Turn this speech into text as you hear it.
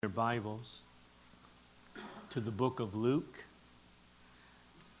Your Bibles to the book of Luke.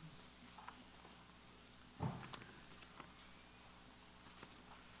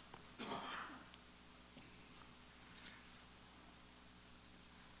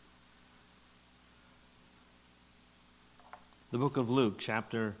 The book of Luke,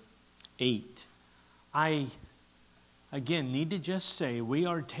 chapter 8. I, again, need to just say we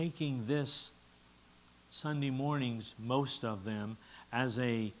are taking this Sunday mornings, most of them, as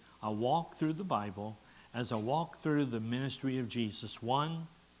a walk through the Bible, as a walk through the ministry of Jesus, one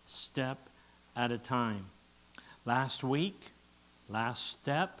step at a time. Last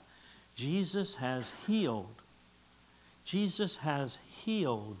step, Jesus has healed. Jesus has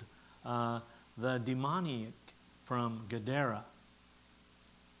healed the demoniac from Gadara.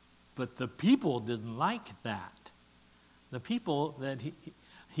 But the people didn't like that. The people that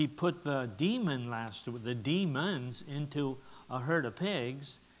he put the demons into a herd of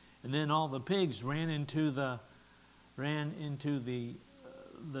pigs, and then all the pigs ran into the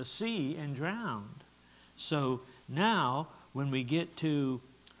sea and drowned. So now, when we get to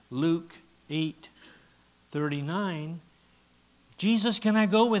Luke 8:39, Jesus, can I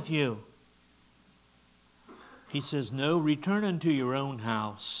go with you? He says, no, return unto your own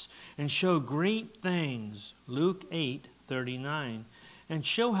house and show great things. Luke 8:39, and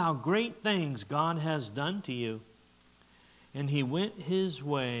show how great things God has done to you. And he went his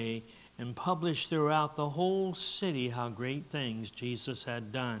way and published throughout the whole city how great things Jesus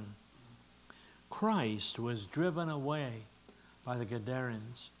had done. Christ was driven away by the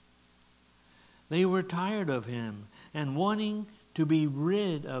Gadarenes. They were tired of him and wanting to be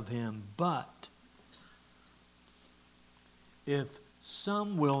rid of him. But if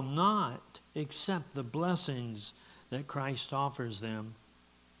some will not accept the blessings that Christ offers them,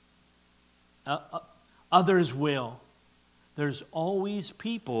 others will. There's always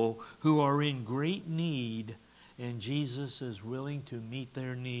people who are in great need, and Jesus is willing to meet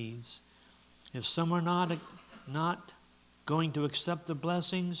their needs. If some are not going to accept the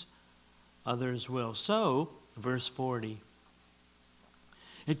blessings, others will. So, verse 40.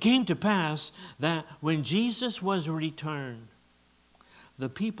 It came to pass that when Jesus was returned, the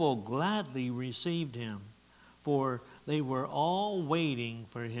people gladly received him, for they were all waiting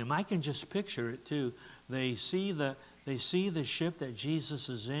for him. I can just picture it too. They see the ship that Jesus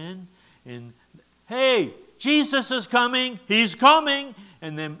is in, and hey, Jesus is coming, he's coming,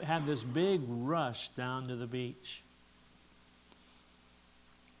 and then have this big rush down to the beach.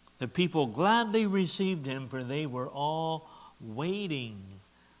 The people gladly received him, for they were all waiting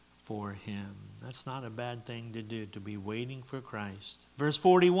for him. That's not a bad thing to do, to be waiting for Christ. Verse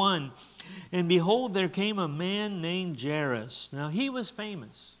 41, and behold, there came a man named Jairus. Now he was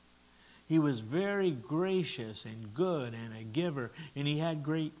famous. He was very gracious and good and a giver, and he had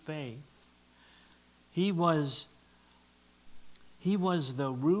great faith. He was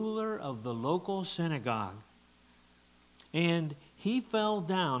the ruler of the local synagogue. And he fell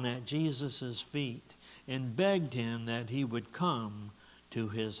down at Jesus' feet and begged him that he would come to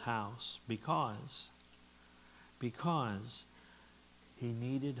his house because he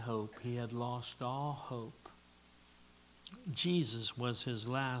needed hope. He had lost all hope. Jesus was his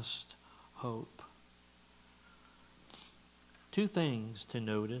last hope. Two things to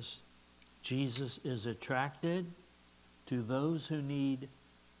notice. Jesus is attracted to those who need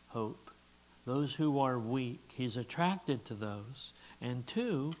hope, those who are weak. He's attracted to those. And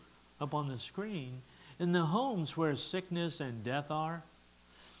two, up on the screen, in the homes where sickness and death are,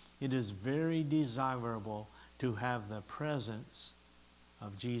 it is very desirable to have the presence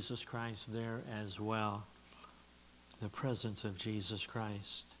of Jesus Christ there as well. The presence of Jesus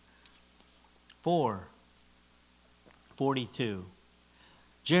Christ. 4:42.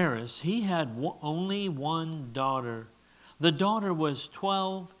 Jairus, he had only one daughter. The daughter was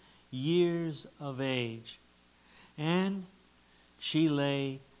 12 years of age, and she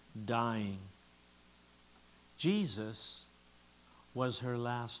lay dying. Jesus was her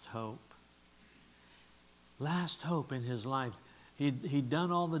last hope. Last hope in his life. He'd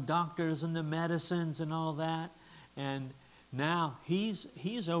done all the doctors and the medicines and all that, and now he's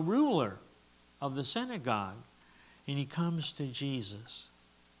a ruler of the synagogue, and he comes to Jesus.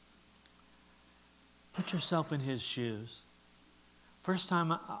 Put yourself in his shoes. First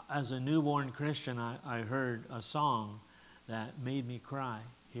time as a newborn Christian, I heard a song that made me cry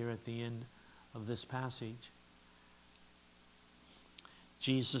here at the end of this passage.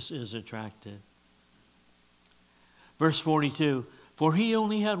 Jesus is attracted. Verse 42, for he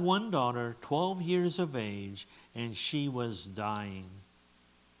only had one daughter, 12 years of age, and she was dying.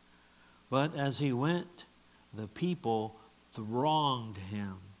 But as he went, the people thronged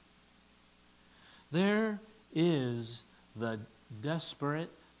him. There is the desperate,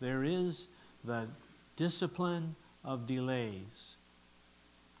 there is the discipline of delays.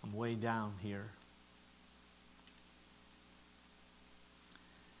 I'm way down here.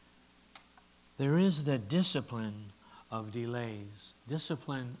 There is the discipline of delays,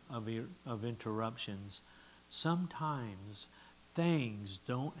 discipline of interruptions. Sometimes things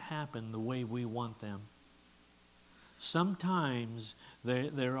don't happen the way we want them. Sometimes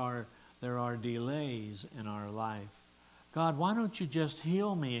there are delays in our life. God, why don't you just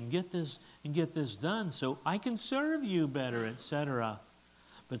heal me and get this done so I can serve you better, etc.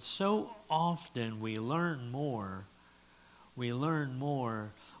 But so often we learn more. We learn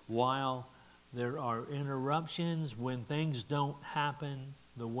more while there are interruptions, when things don't happen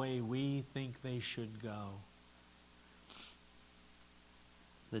the way we think they should go.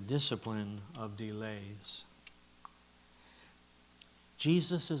 The discipline of delays.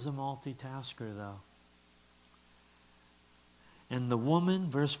 Jesus is a multitasker, though. And the woman,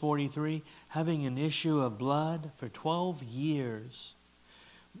 verse 43, having an issue of blood for 12 years,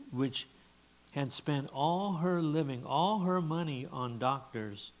 which had spent all her living, all her money on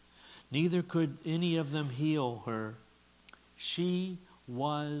doctors, neither could any of them heal her. She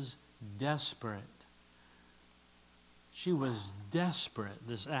was desperate. She was desperate,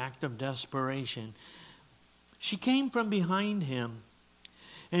 this act of desperation. She came from behind him,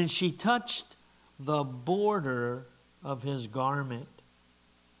 and she touched the border of his garment.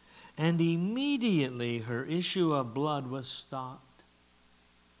 And immediately her issue of blood was stopped.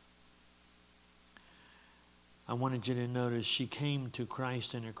 I wanted you to notice she came to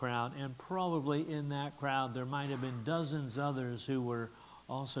Christ in a crowd, and probably in that crowd there might have been dozens others who were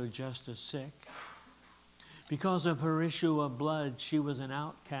also just as sick. Because of her issue of blood, she was an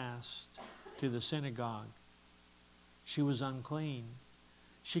outcast to the synagogue. She was unclean.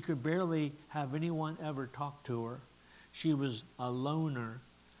 She could barely have anyone ever talk to her. She was a loner,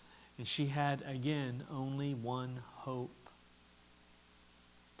 and she had, again, only one hope: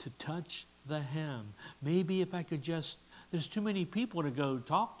 to touch the hem. Maybe if I could just, there's too many people to go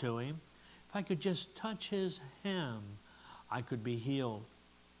talk to him. If I could just touch his hem, I could be healed.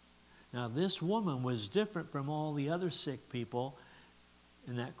 Now this woman was different from all the other sick people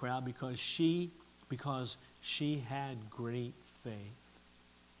in that crowd because she had great faith.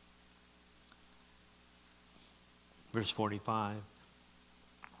 Verse 45.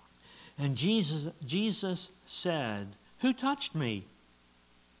 And Jesus said, "Who touched me?"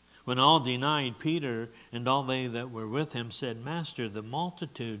 When all denied, Peter and all they that were with him said, "Master, the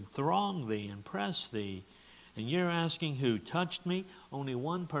multitude throng thee and press thee, and you're asking who touched me?" Only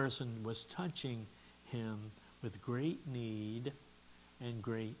one person was touching him with great need and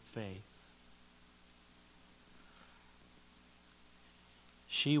great faith.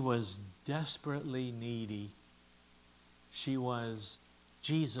 She was desperately needy.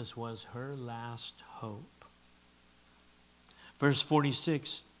 Jesus was her last hope. Verse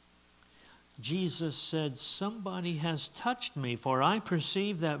 46, Jesus said, "Somebody has touched me, for I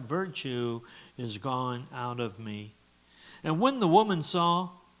perceive that virtue is gone out of me." And when the woman saw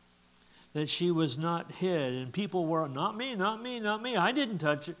that she was not hid, and people were, "Not me, not me, not me. I didn't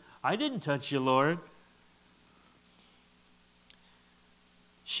touch it. I didn't touch you, Lord."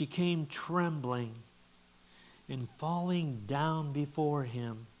 She came trembling and falling down before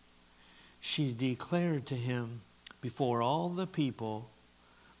him. She declared to him before all the people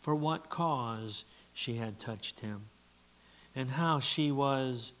for what cause she had touched him, and how she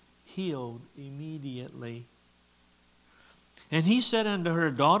was healed immediately. And he said unto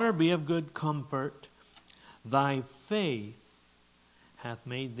her, "Daughter, be of good comfort. Thy faith hath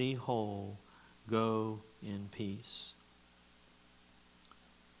made thee whole. Go in peace."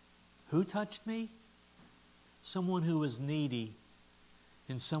 Who touched me? Someone who was needy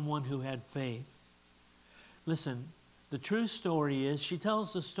and someone who had faith. Listen, the true story is, she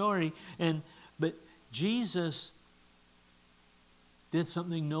tells the story, but Jesus did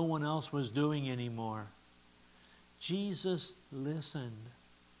something no one else was doing anymore. Jesus listened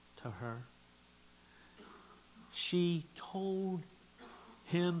to her. She told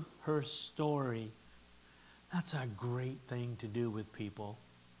him her story. That's a great thing to do with people.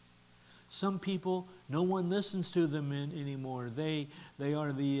 Some people, no one listens to them anymore. They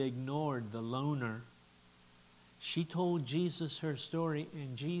are the ignored, the loner. She told Jesus her story,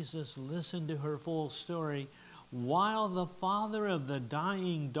 and Jesus listened to her full story while the father of the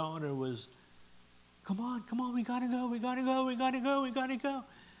dying daughter was, come on, we gotta go, we gotta go, we gotta go, we gotta go.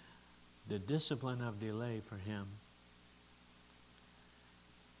 The discipline of delay for him.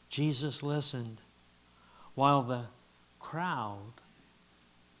 Jesus listened while the crowd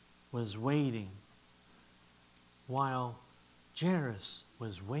was waiting while Jairus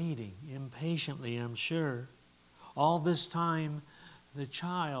was waiting impatiently, I'm sure. All this time, the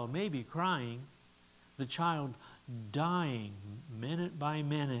child, maybe crying, the child dying minute by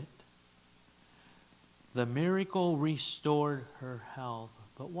minute. The miracle restored her health.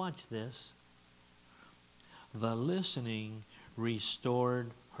 But watch this. The listening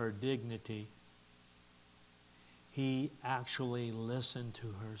restored her dignity. He actually listened to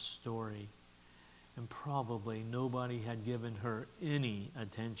her story. And probably nobody had given her any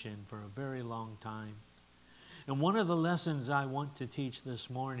attention for a very long time. And one of the lessons I want to teach this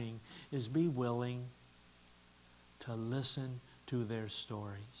morning is be willing to listen to their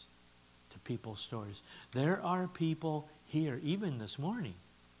stories, to people's stories. There are people here, even this morning,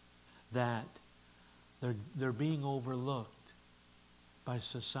 that they're being overlooked by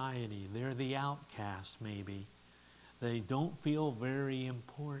society. They're the outcast, maybe. They don't feel very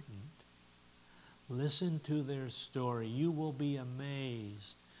important. Listen to their story. You will be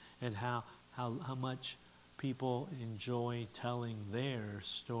amazed at how much people enjoy telling their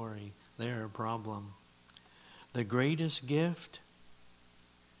story, their problem. The greatest gift,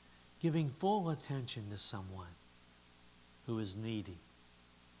 giving full attention to someone who is needy.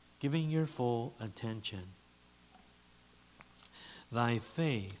 Giving your full attention. Thy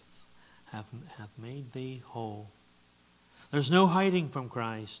faith hath made thee whole. There's no hiding from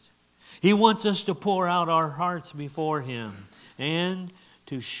Christ. He wants us to pour out our hearts before Him and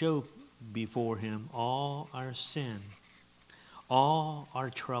to show before Him all our sin, all our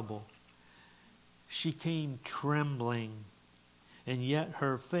trouble. She came trembling, and yet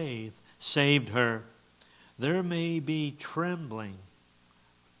her faith saved her. There may be trembling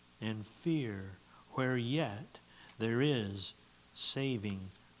and fear, where yet there is saving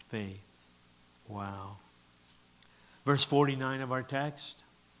faith. Wow. Verse 49 of our text.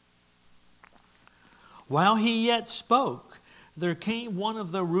 While he yet spoke, there came one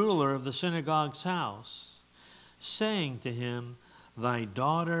of the ruler of the synagogue's house, saying to him, Thy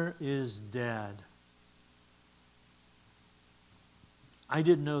daughter is dead. I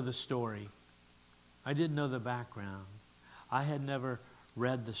didn't know the story. I didn't know the background. I had never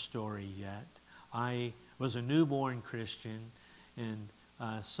read the story yet. I was a newborn Christian, and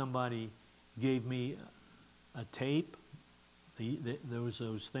somebody gave me a tape. There was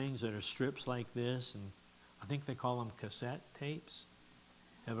those things that are strips like this, and I think they call them cassette tapes.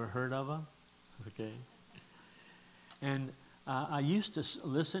 Ever heard of them? Okay. And I used to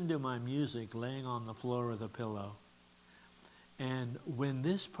listen to my music laying on the floor with a pillow. And when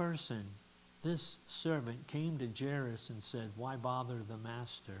this person, this servant, came to Jairus and said, Why bother the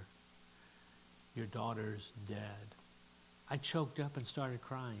master? Your daughter's dead. I choked up and started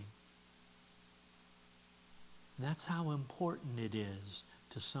crying. And that's how important it is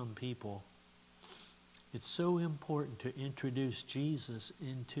to some people. It's so important to introduce Jesus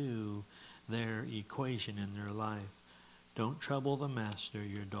into their equation in their life. Don't trouble the master,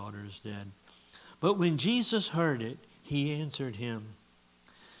 your daughter's dead. But when Jesus heard it, he answered him,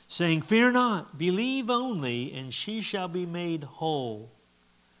 saying, Fear not, believe only, and she shall be made whole.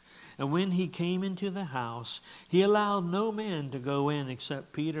 And when he came into the house, he allowed no man to go in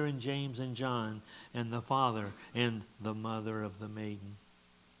except Peter and James and John and the father and the mother of the maiden.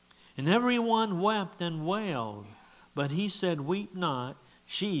 And everyone wept and wailed, but he said, Weep not,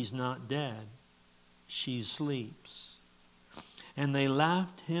 she's not dead, she sleeps. And they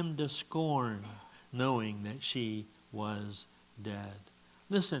laughed him to scorn, knowing that she was dead.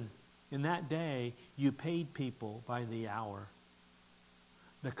 Listen, in that day, you paid people by the hour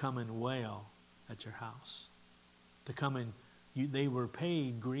to come and wail at your house. To come and, they were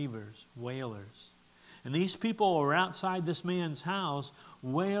paid grievers, wailers. And these people were outside this man's house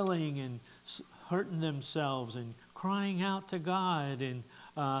wailing and hurting themselves and crying out to God. And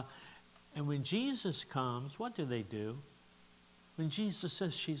when Jesus comes, what do? When Jesus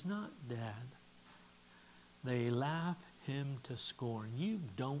says she's not dead, they laugh him to scorn. You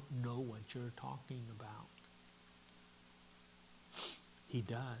don't know what you're talking about. He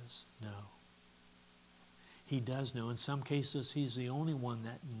does know. He does know. In some cases, he's the only one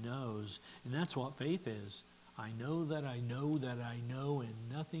that knows. And that's what faith is. I know that I know that I know, and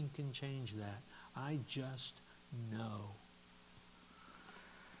nothing can change that. I just know.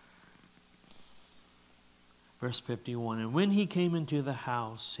 Verse 51, and when he came into the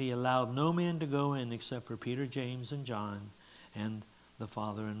house, he allowed no man to go in except for Peter, James, and John, and the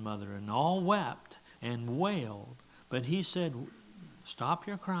father and mother. And all wept and wailed. But he said, Stop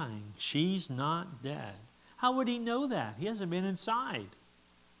your crying. She's not dead. How would he know that? He hasn't been inside.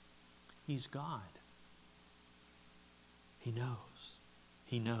 He's God. He knows.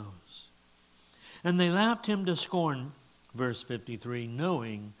 He knows. And they laughed him to scorn, verse 53,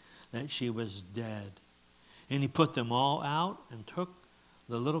 knowing that she was dead. And he put them all out and took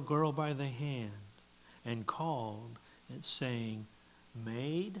the little girl by the hand and called it, saying,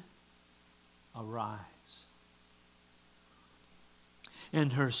 Maid, arise.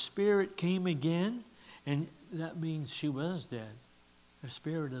 And her spirit came again, and that means she was dead. Her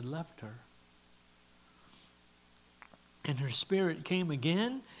spirit had left her. And her spirit came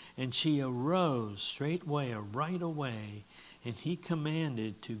again, and she arose straightway, or right away, and he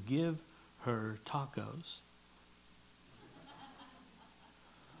commanded to give her tacos.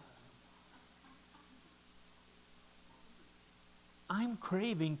 I'm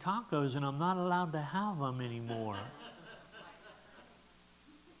craving tacos, and I'm not allowed to have them anymore.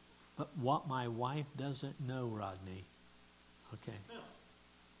 But what my wife doesn't know, Rodney. Okay.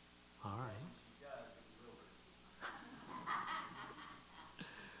 All right.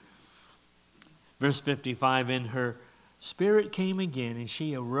 Verse 55, and her spirit came again, and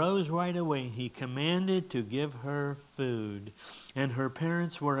she arose right away, and he commanded to give her food. And her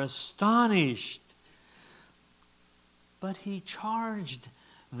parents were astonished. But he charged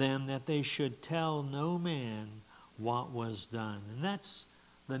them that they should tell no man what was done. And that's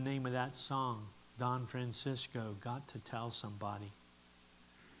the name of that song, Don Francisco, Got to Tell Somebody.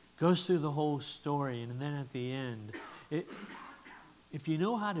 Goes through the whole story, and then at the end, if you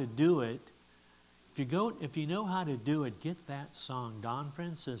know how to do it, if you know how to do it, get that song, Don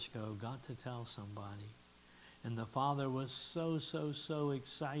Francisco, Got to Tell Somebody. And the father was so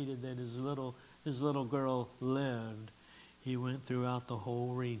excited that his little girl lived. He went throughout the whole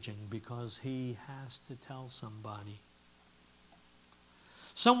region because he has to tell somebody.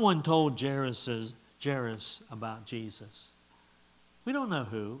 Someone told Jairus about Jesus. We don't know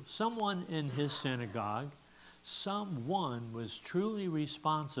who. Someone in his synagogue. Someone was truly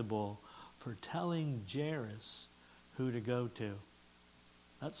responsible for telling Jairus who to go to.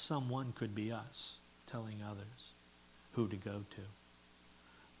 That someone could be us, telling others who to go to.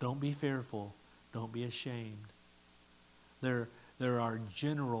 Don't be fearful. Don't be ashamed. There are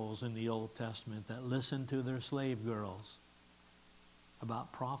generals in the Old Testament that listened to their slave girls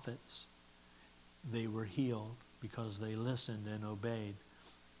about prophets. They were healed because they listened and obeyed.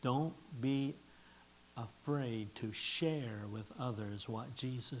 Don't be afraid to share with others what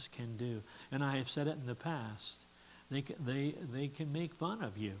Jesus can do. And I have said it in the past. They can make fun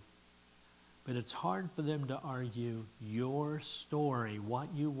of you. But it's hard for them to argue your story,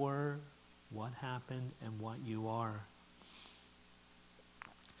 what you were, what happened, and what you are.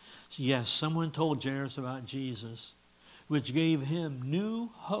 So yes, someone told Jairus about Jesus, which gave him new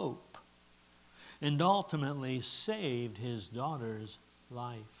hope and ultimately saved his daughter's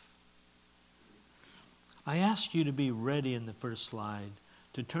life. I ask you to be ready in the first slide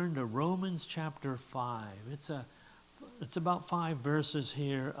to turn to Romans chapter 5. It's about 5 verses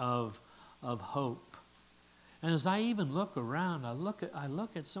here of hope. And as I even look around, I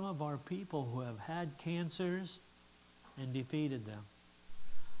look at some of our people who have had cancers and defeated them.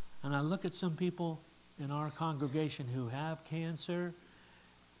 And I look at some people in our congregation who have cancer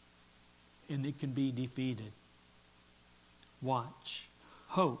and it can be defeated. Watch.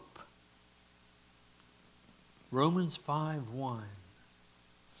 Hope. Romans 5:1.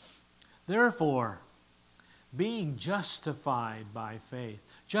 Therefore, being justified by faith.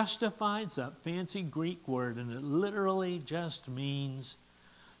 Justified's a fancy Greek word, and it literally just means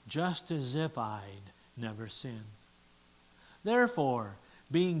just as if I'd never sinned. Therefore,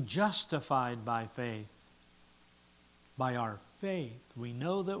 being justified by faith. By our faith, we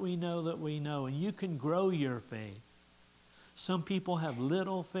know that we know that we know, and you can grow your faith. Some people have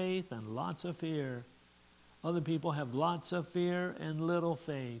little faith and lots of fear. Other people have lots of fear and little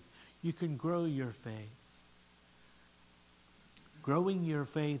faith. You can grow your faith. Growing your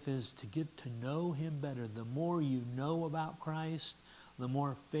faith is to get to know Him better. The more you know about Christ, the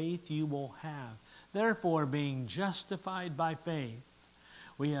more faith you will have. Therefore, being justified by faith,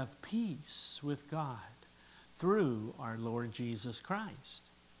 we have peace with God through our Lord Jesus Christ,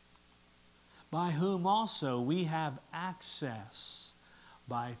 by whom also we have access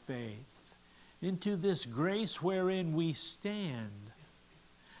by faith into this grace wherein we stand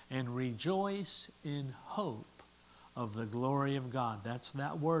and rejoice in hope of the glory of God. That's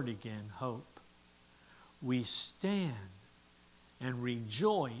that word again, hope. We stand and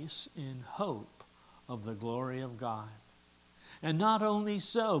rejoice in hope of the glory of God. And not only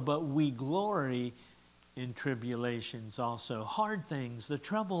so, but we glory in tribulations also. Hard things, the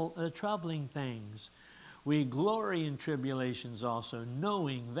troubling things. We glory in tribulations also,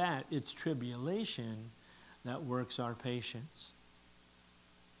 knowing that it's tribulation that works our patience.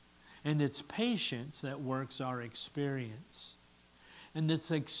 And it's patience that works our experience. And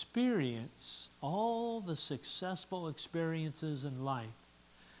it's experience, all the successful experiences in life,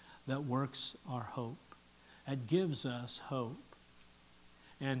 that works our hope. It gives us hope.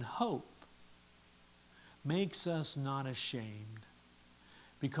 And hope makes us not ashamed,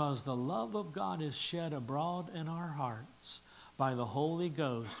 because the love of God is shed abroad in our hearts by the Holy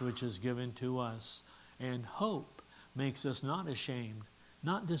Ghost, which is given to us. And hope makes us not ashamed,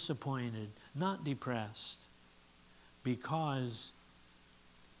 not disappointed, not depressed, because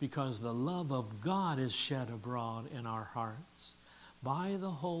the love of God is shed abroad in our hearts by the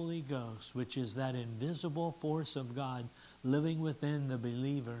Holy Ghost, which is that invisible force of God living within the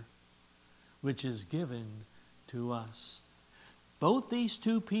believer, which is given to us. Both these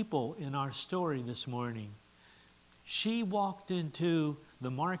two people in our story this morning, she walked into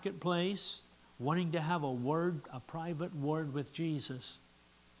the marketplace wanting to have a private word with Jesus.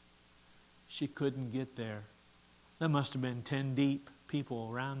 She couldn't get there. There must have been 10 deep people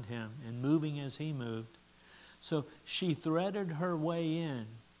around him and moving as he moved. So she threaded her way in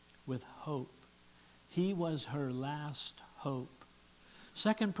with hope. He was her last hope.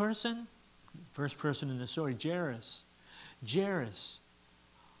 Second person, first person in the story, Jairus. Jairus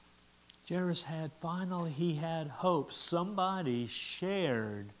had hope. Somebody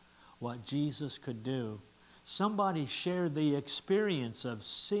shared what Jesus could do. Somebody shared the experience of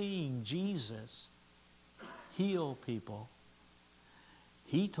seeing Jesus heal people.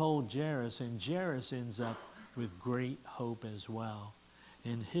 He told Jairus, and Jairus ends up with great hope as well.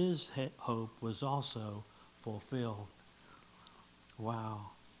 And his hope was also fulfilled.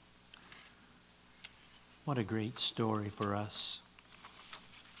 Wow. What a great story for us.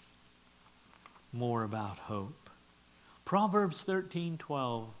 More about hope. Proverbs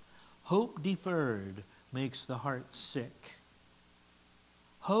 13:12. Hope deferred makes the heart sick.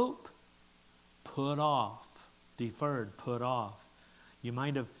 Hope put off. Deferred, put off. You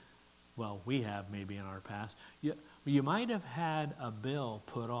might have, well, we have maybe in our past. You might have had a bill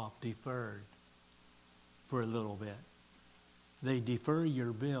put off, deferred, for a little bit. They defer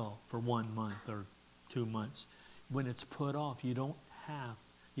your bill for 1 month or 2 months. When it's put off, you don't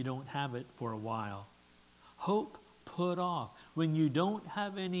have it for a while. Hope put off. When you don't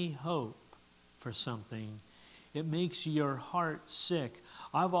have any hope for something, it makes your heart sick.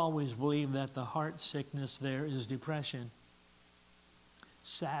 I've always believed that the heart sickness there is depression,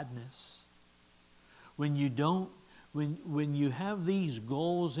 sadness. When you have these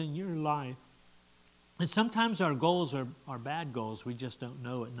goals in your life, and sometimes our goals are bad goals, we just don't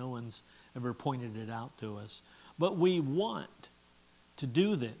know it. No one's ever pointed it out to us. But we want to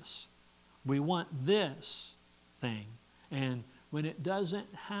do this. We want this thing. And when it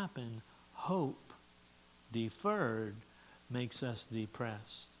doesn't happen, hope deferred makes us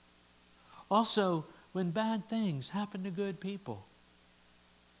depressed. Also, when bad things happen to good people,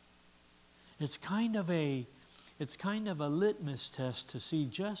 it's kind of a litmus test to see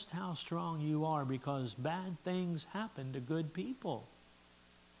just how strong you are, because bad things happen to good people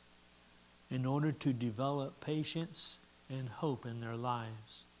in order to develop patience and hope in their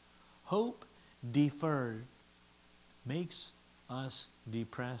lives. Hope deferred makes us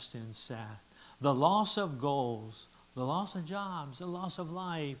depressed and sad. The loss of goals, the loss of jobs, the loss of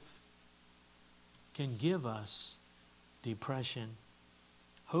life can give us depression.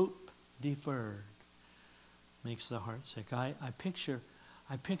 Hope deferred makes the heart sick. I picture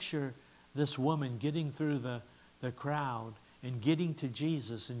this woman getting through the crowd and getting to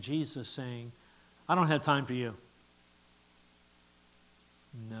Jesus, and Jesus saying, "I don't have time for you."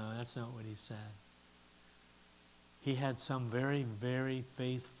 No, that's not what he said. He had some very, very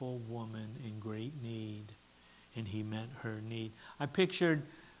faithful woman in great need, and he met her need. I pictured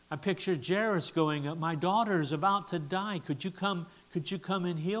Jairus going up, "My daughter's about to die. Could you come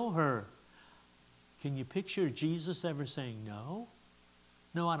and heal her?" Can you picture Jesus ever saying, "No?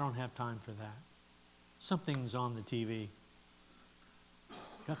 No, I don't have time for that. Something's on the TV.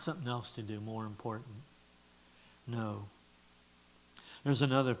 Got something else to do, more important." No. There's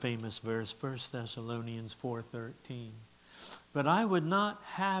another famous verse, 1 Thessalonians 4:13. "But I would not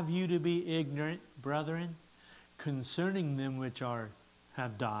have you to be ignorant, brethren, concerning them which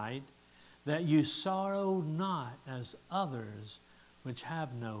have died, that you sorrow not as others which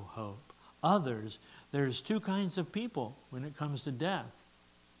have no hope." Others, there's two kinds of people when it comes to death.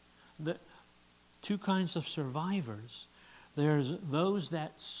 Two kinds of survivors. There's those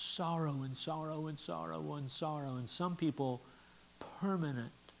that sorrow and sorrow and sorrow and sorrow, and some people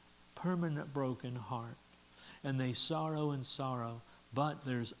permanent broken heart, and they sorrow and sorrow. But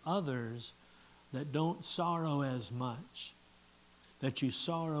there's others that don't sorrow as much. that you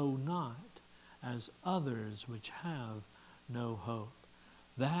sorrow not as others which have no hope.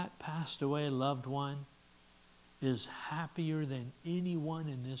 That passed away loved one is happier than anyone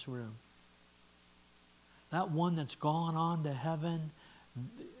in this room. That one that's gone on to heaven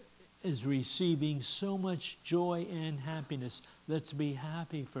is receiving so much joy and happiness. Let's be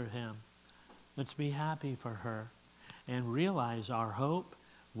happy for him. Let's be happy for her. And realize our hope,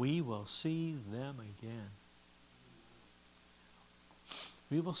 we will see them again.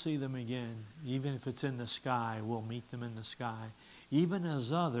 We will see them again. Even if it's in the sky, we'll meet them in the sky. Even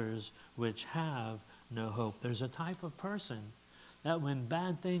as others which have no hope. There's a type of person that when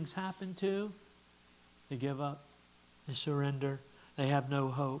bad things happen to, they give up. They surrender. They have no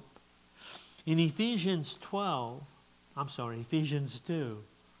hope. In Ephesians 2,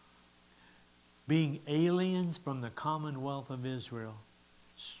 being aliens from the commonwealth of Israel,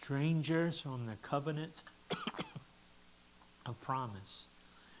 strangers from the covenants of promise,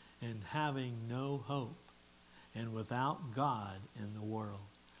 and having no hope, and without God in the world.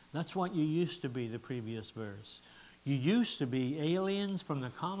 That's what you used to be, the previous verse. You used to be aliens from the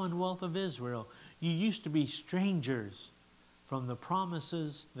commonwealth of Israel. You used to be strangers from the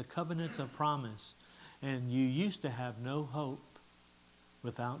promises, the covenants of promise. And you used to have no hope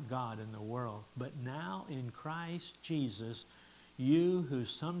without God in the world. But now in Christ Jesus, you who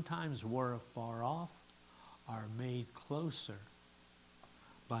sometimes were far off are made closer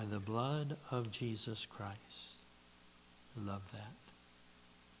by the blood of Jesus Christ. Love that.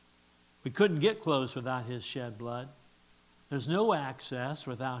 We couldn't get close without his shed blood. There's no access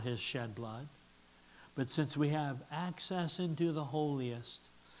without his shed blood. But since we have access into the holiest,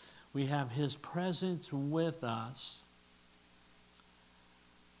 we have his presence with us,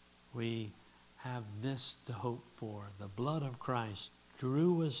 we have this to hope for. The blood of Christ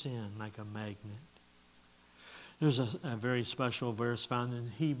drew us in like a magnet. There's a very special verse found in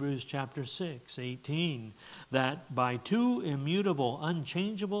Hebrews chapter 6, 18, that by two immutable,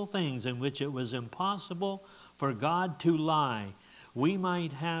 unchangeable things in which it was impossible for God to lie, we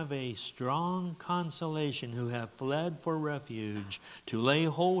might have a strong consolation who have fled for refuge to lay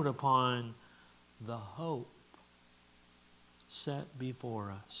hold upon the hope set before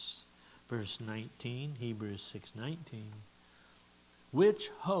us. Verse 19, Hebrews 6:19. Which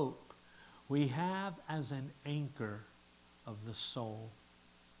hope we have as an anchor of the soul,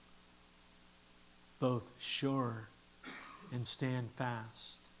 both sure and stand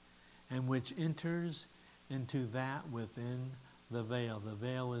fast, and which enters into that within the veil. The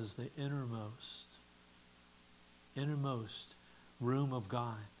veil is the innermost room of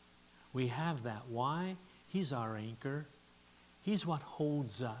God. We have that. Why? He's our anchor. He's what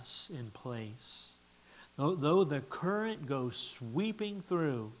holds us in place. Though the current goes sweeping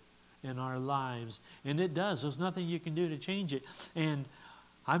through in our lives, and it does. There's nothing you can do to change it. And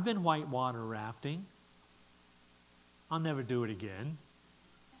I've been whitewater rafting. I'll never do it again.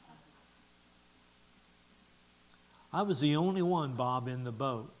 I was the only one, Bob, in the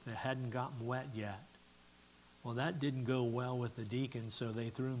boat that hadn't gotten wet yet. Well, that didn't go well with the deacons, so they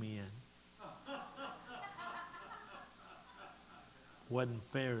threw me in. Wasn't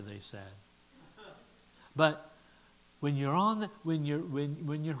fair, they said. But when you're when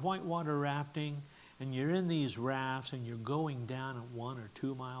you're whitewater rafting and you're in these rafts and you're going down at 1 or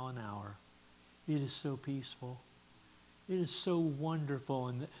 2 miles an hour, it is so peaceful. It is so wonderful,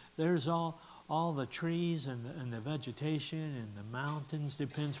 and there's all the trees and the vegetation and the mountains,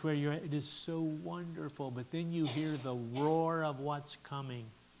 depends where you're at. It is so wonderful, but then you hear the roar of what's coming.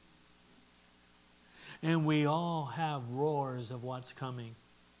 And we all have roars of what's coming.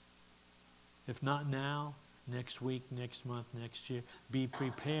 If not now, next week, next month, next year, be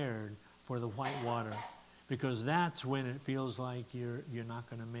prepared for the white water, because that's when it feels like you're not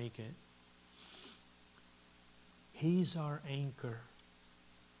going to make it. He's our anchor.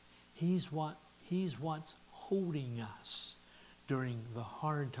 He's what's holding us during the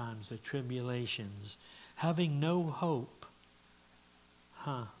hard times, the tribulations, having no hope.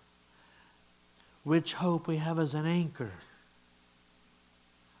 Which hope we have as an anchor.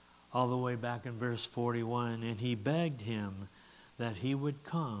 All the way back in verse 41, and he begged him that he would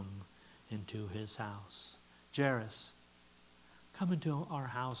come into his house. Jairus, come into our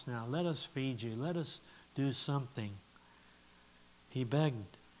house now. Let us feed you. Let us do something. He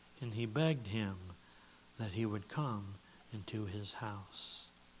begged, and he begged him that he would come into his house.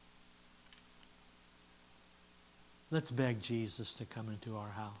 Let's beg Jesus to come into our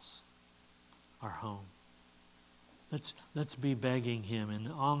house, our home. Let's be begging him. And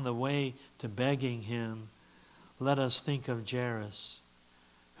on the way to begging him, let us think of Jairus,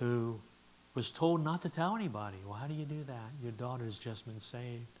 who was told not to tell anybody. Well, how do you do that? Your daughter's just been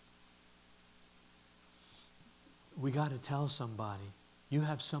saved. We got to tell somebody. You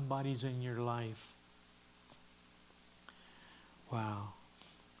have somebody's in your life. Wow.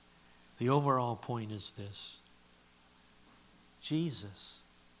 The overall point is this. Jesus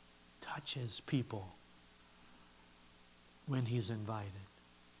touches people when He's invited.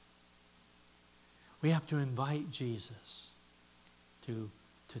 We have to invite Jesus to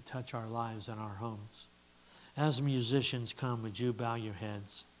touch our lives and our homes. As musicians come, would you bow your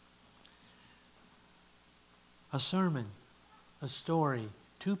heads? A sermon, a story,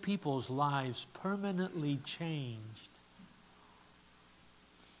 two people's lives permanently changed.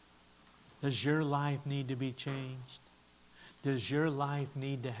 Does your life need to be changed? Does your life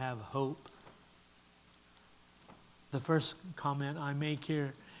need to have hope? The first comment I make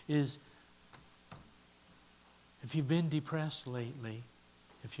here is, if you've been depressed lately,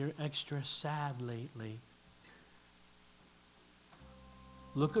 if you're extra sad lately,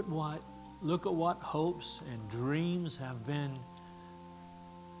 look at what hopes and dreams have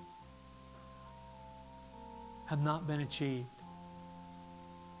not been achieved.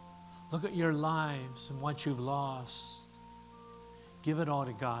 Look at your lives and what you've lost. Give it all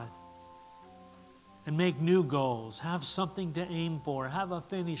to God. And make new goals. Have something to aim for. Have a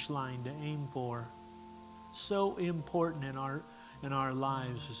finish line to aim for. So important in our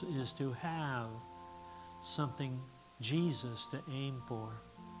lives is to have something, Jesus, to aim for.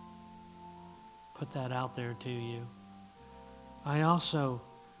 Put that out there to you. I also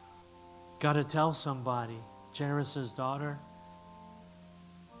got to tell somebody, Jairus' daughter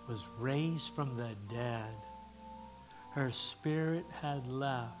was raised from the dead. Her spirit had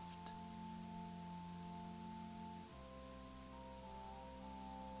left.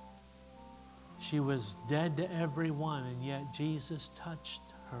 She was dead to everyone, and yet Jesus touched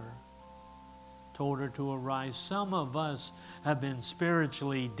her, told her to arise. Some of us have been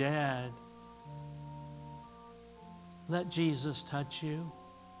spiritually dead. Let Jesus touch you.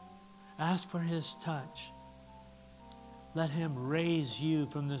 Ask for His touch. Let Him raise you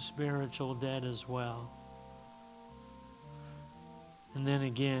from the spiritual dead as well. And then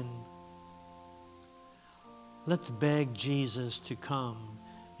again, let's beg Jesus to come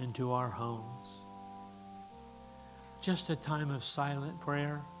into our homes. Just a time of silent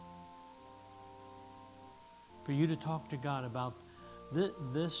prayer for you to talk to God about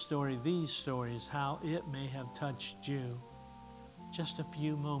this story, these stories, how it may have touched you. Just a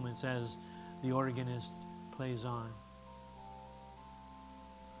few moments as the organist plays on.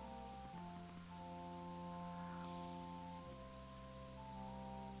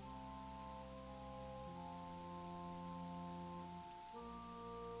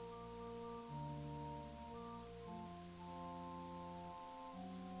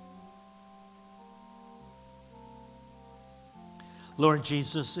 Lord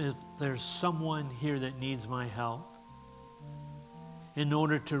Jesus, if there's someone here that needs my help, in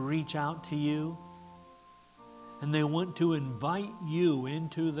order to reach out to you, and they want to invite you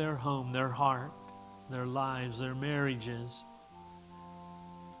into their home, their heart, their lives, their marriages,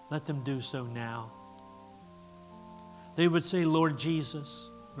 let them do so now. They would say, Lord Jesus,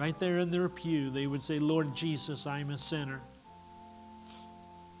 right there in their pew, they would say, Lord Jesus, I'm a sinner.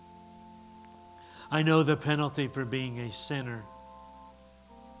 I know the penalty for being a sinner.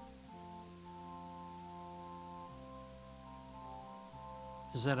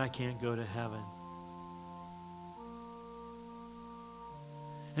 Is that I can't go to heaven.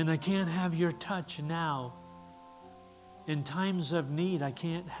 And I can't have your touch now. In times of need, I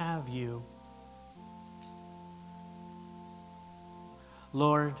can't have you.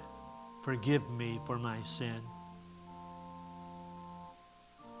 Lord, forgive me for my sin.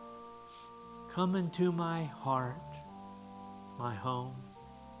 Come into my heart, my home,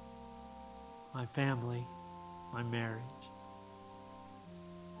 my family, my marriage.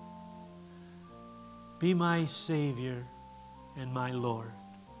 Be my Savior and my Lord.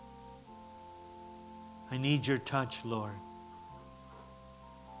 I need your touch, Lord.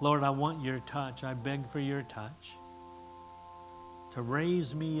 Lord, I want your touch. I beg for your touch to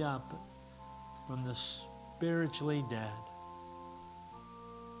raise me up from the spiritually dead.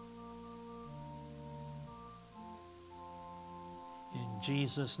 In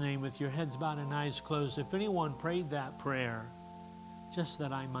Jesus' name, with your heads bowed and eyes closed, if anyone prayed that prayer, just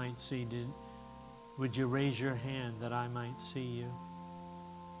that I might see, would you raise your hand that I might see you?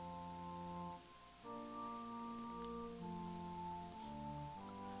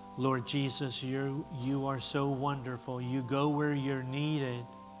 Lord Jesus, you are so wonderful. You go where you're needed.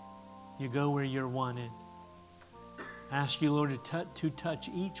 You go where you're wanted. Ask you, Lord, to touch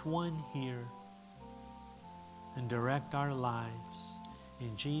each one here and direct our lives.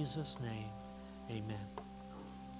 In Jesus' name, amen.